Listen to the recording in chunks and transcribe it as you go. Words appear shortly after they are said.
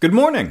Good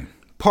morning!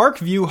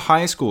 Parkview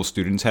High School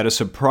students had a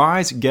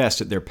surprise guest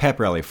at their pep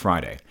rally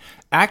Friday.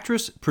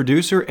 Actress,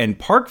 producer, and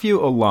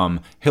Parkview alum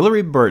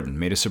Hilarie Burton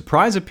made a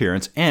surprise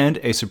appearance and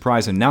a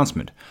surprise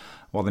announcement.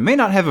 While they may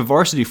not have a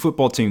varsity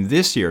football team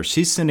this year,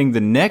 she's sending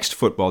the next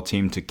football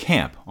team to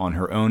camp on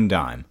her own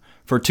dime.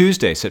 For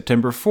Tuesday,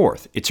 September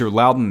 4th, it's your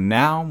Loudoun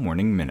Now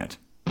Morning Minute.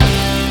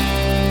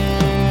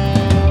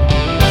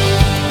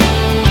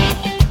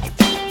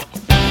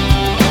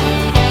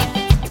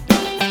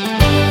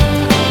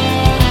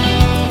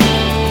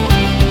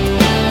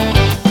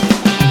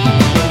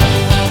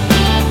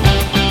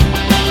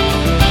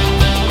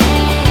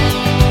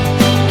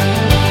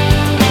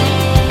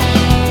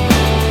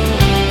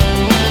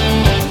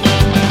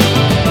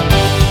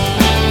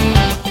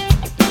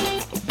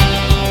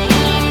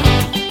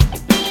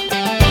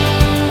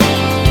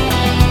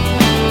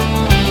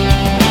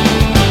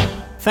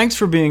 Thanks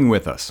for being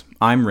with us.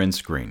 I'm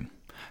Renss Greene.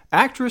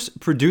 Actress,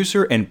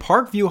 producer, and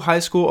Parkview High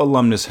School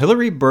alumnus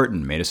Hilarie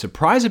Burton made a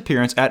surprise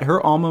appearance at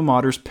her alma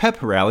mater's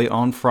pep rally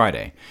on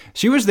Friday.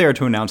 She was there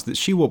to announce that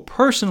she will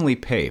personally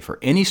pay for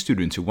any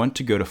students who want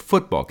to go to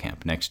football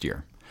camp next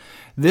year.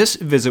 This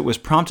visit was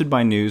prompted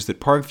by news that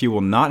Parkview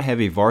will not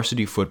have a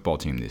varsity football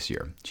team this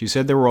year. She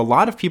said there were a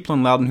lot of people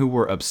in Loudoun who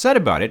were upset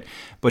about it,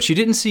 but she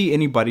didn't see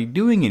anybody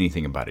doing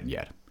anything about it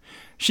yet.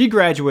 She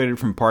graduated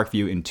from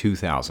Parkview in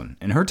 2000.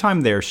 In her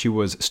time there, she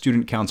was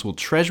student council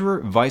treasurer,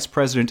 vice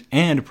president,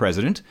 and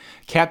president,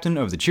 captain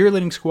of the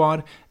cheerleading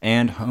squad,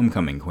 and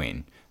homecoming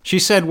queen. She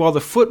said while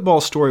the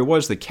football story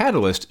was the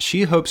catalyst,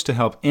 she hopes to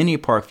help any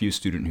Parkview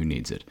student who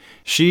needs it.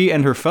 She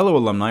and her fellow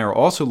alumni are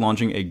also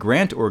launching a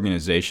grant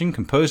organization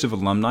composed of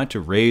alumni to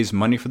raise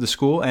money for the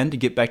school and to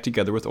get back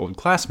together with old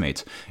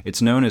classmates.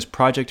 It's known as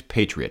Project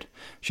Patriot.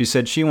 She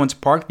said she wants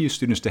Parkview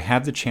students to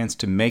have the chance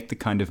to make the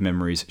kind of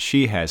memories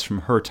she has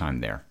from her time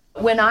there.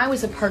 When I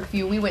was at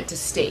Parkview, we went to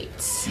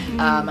states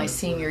my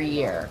senior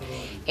year,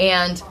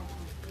 and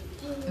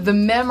the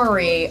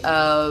memory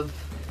of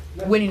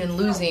winning and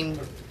losing,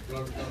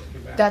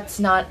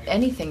 that's not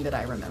anything that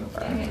I remember.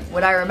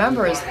 What I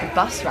remember is the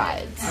bus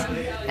rides,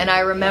 and I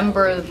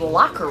remember the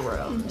locker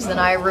rooms, and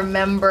I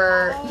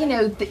remember,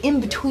 the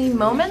in-between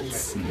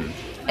moments.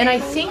 And I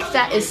think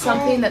that is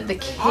something that the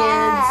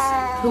kids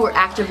who are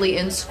actively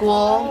in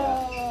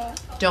school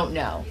don't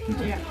know.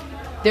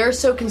 They're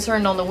so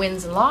concerned on the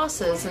wins and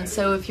losses, and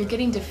so if you're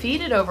getting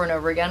defeated over and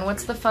over again,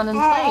 what's the fun in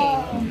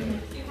playing?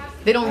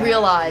 They don't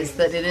realize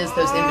that it is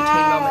those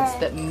in-between moments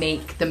that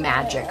make the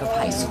magic of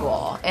high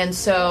school. And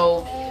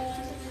so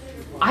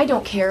I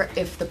don't care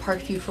if the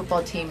Parkview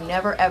football team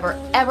never, ever,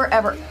 ever,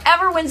 ever,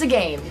 ever wins a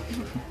game.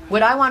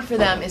 What I want for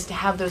them is to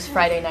have those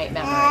Friday night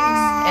memories.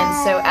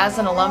 And so as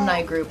an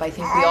alumni group, I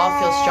think we all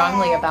feel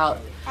strongly about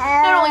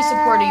not only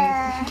supporting,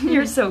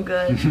 you're so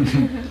good,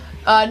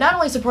 not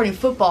only supporting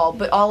football,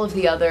 but all of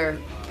the other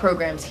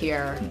programs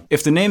here.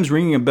 If the name's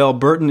ringing a bell,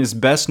 Burton is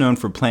best known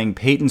for playing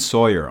Peyton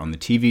Sawyer on the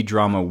TV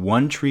drama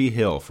One Tree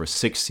Hill for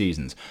 6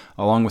 seasons,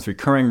 along with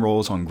recurring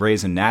roles on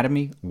Grey's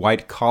Anatomy,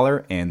 White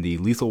Collar, and the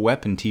Lethal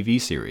Weapon TV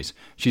series.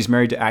 She's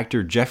married to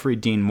actor Jeffrey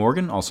Dean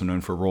Morgan, also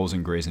known for roles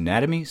in Grey's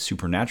Anatomy,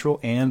 Supernatural,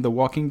 and The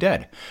Walking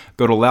Dead.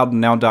 Go to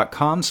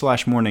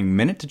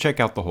loudounnow.com/morningminute to check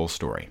out the whole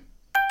story.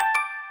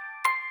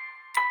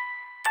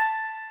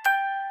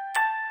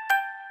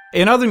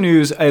 In other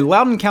news, a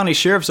Loudoun County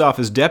Sheriff's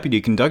Office deputy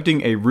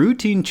conducting a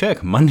routine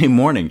check Monday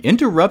morning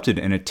interrupted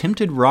an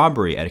attempted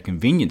robbery at a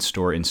convenience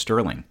store in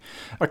Sterling.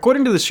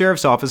 According to the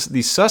Sheriff's Office,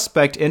 the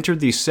suspect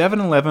entered the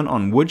 7-Eleven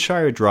on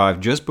Woodshire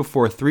Drive just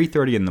before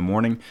 3:30 in the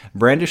morning,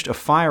 brandished a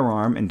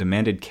firearm, and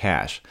demanded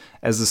cash.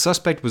 As the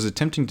suspect was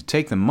attempting to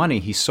take the money,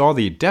 he saw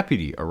the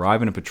deputy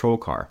arrive in a patrol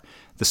car.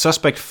 The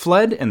suspect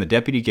fled, and the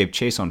deputy gave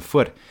chase on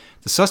foot.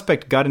 The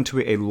suspect got into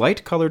a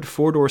light-colored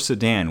 4-door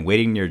sedan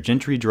waiting near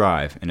Gentry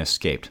Drive and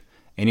escaped.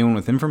 Anyone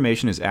with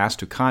information is asked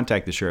to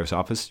contact the Sheriff's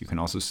Office. You can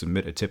also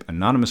submit a tip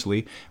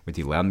anonymously with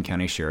the Loudoun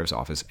County Sheriff's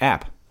Office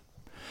app.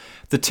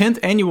 The 10th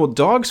annual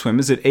Dog Swim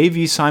is at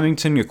A.V.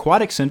 Symington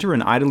Aquatic Center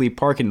in Idley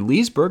Park in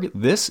Leesburg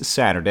this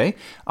Saturday.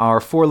 Our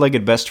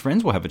 4-legged best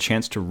friends will have a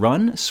chance to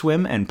run,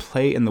 swim, and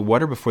play in the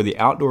water before the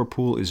outdoor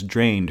pool is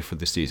drained for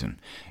the season.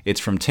 It's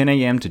from 10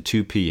 a.m. to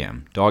 2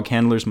 p.m. Dog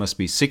handlers must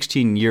be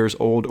 16 years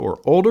old or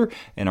older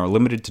and are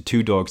limited to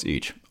 2 dogs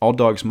each. All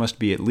dogs must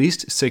be at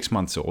least 6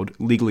 months old,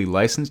 legally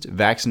licensed,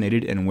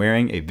 vaccinated, and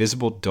wearing a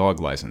visible dog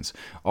license.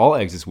 All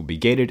exits will be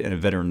gated, and a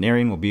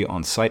veterinarian will be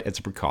on site as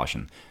a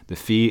precaution. The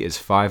fee is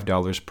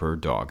 $5 per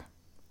dog.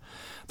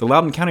 The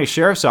Loudoun County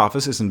Sheriff's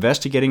Office is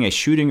investigating a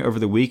shooting over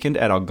the weekend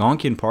at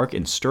Algonquian Park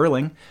in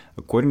Sterling.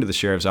 According to the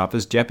Sheriff's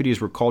Office,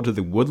 deputies were called to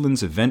the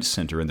Woodlands Event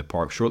Center in the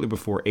park shortly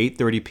before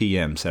 8:30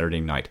 p.m.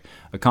 Saturday night.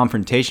 A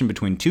confrontation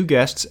between 2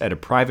 guests at a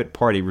private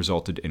party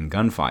resulted in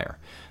gunfire.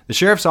 The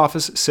Sheriff's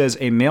Office says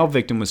a male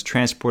victim was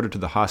transported to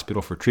the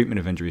hospital for treatment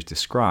of injuries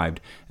described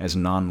as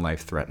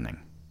non-life-threatening.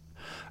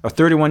 A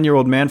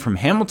 31-year-old man from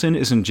Hamilton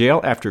is in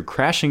jail after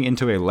crashing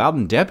into a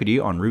Loudoun deputy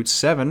on Route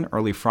 7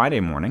 early Friday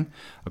morning.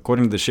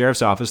 According to the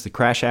sheriff's office, the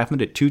crash happened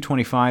at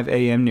 2:25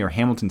 a.m. near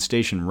Hamilton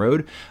Station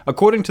Road.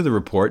 According to the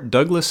report,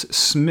 Douglas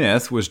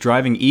Smith was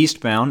driving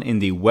eastbound in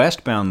the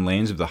westbound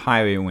lanes of the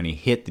highway when he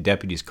hit the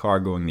deputy's car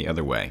going the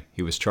other way.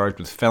 He was charged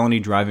with felony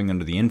driving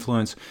under the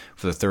influence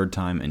for the third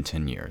time in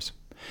 10 years.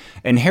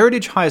 And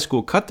Heritage High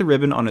School cut the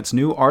ribbon on its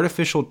new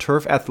artificial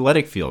turf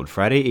athletic field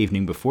Friday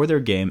evening before their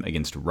game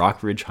against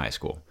Rockridge High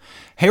School.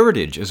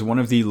 Heritage is one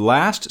of the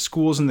last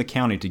schools in the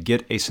county to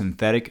get a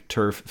synthetic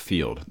turf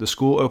field. The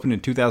school opened in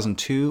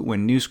 2002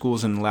 when new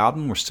schools in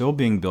Loudoun were still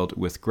being built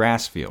with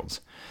grass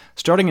fields.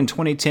 Starting in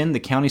 2010, the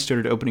county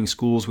started opening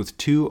schools with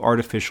 2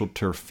 artificial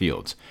turf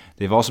fields.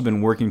 They've also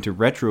been working to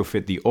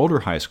retrofit the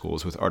older high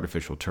schools with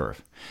artificial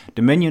turf.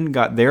 Dominion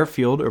got their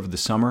field over the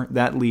summer.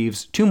 That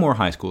leaves 2 more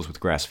high schools with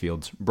grass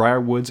fields,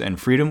 Briarwoods and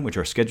Freedom, which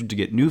are scheduled to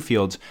get new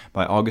fields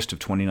by August of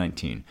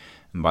 2019.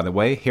 And by the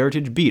way,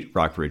 Heritage beat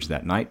Rockridge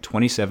that night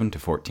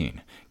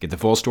 27-14. Get the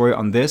full story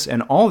on this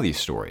and all these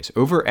stories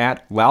over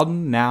at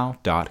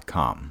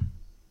loudounnow.com.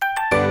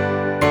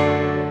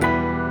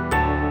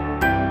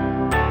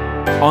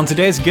 On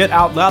today's Get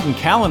Out Loudoun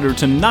calendar,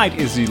 tonight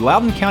is the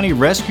Loudoun County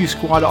Rescue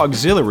Squad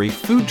Auxiliary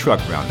Food Truck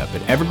Roundup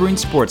at Evergreen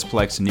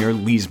Sportsplex near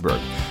Leesburg.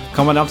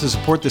 Coming up to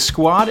support the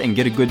squad and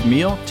get a good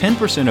meal,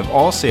 10% of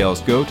all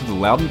sales go to the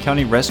Loudoun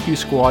County Rescue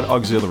Squad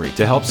Auxiliary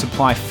to help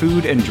supply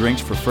food and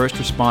drinks for first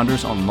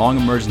responders on long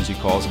emergency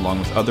calls along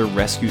with other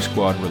rescue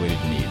squad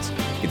related needs.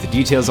 Get the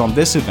details on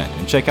this event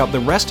and check out the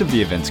rest of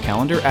the events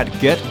calendar at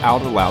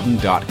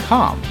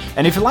getoutofloudoun.com.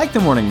 And if you like the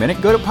Morning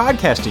Minute, go to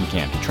Podcasting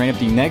Camp to train up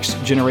the next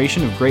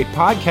generation of great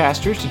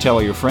podcasters to tell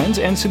all your friends,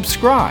 and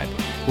subscribe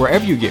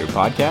wherever you get your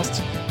podcasts,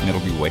 and it'll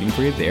be waiting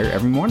for you there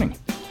every morning.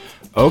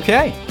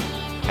 Okay,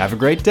 have a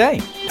great day.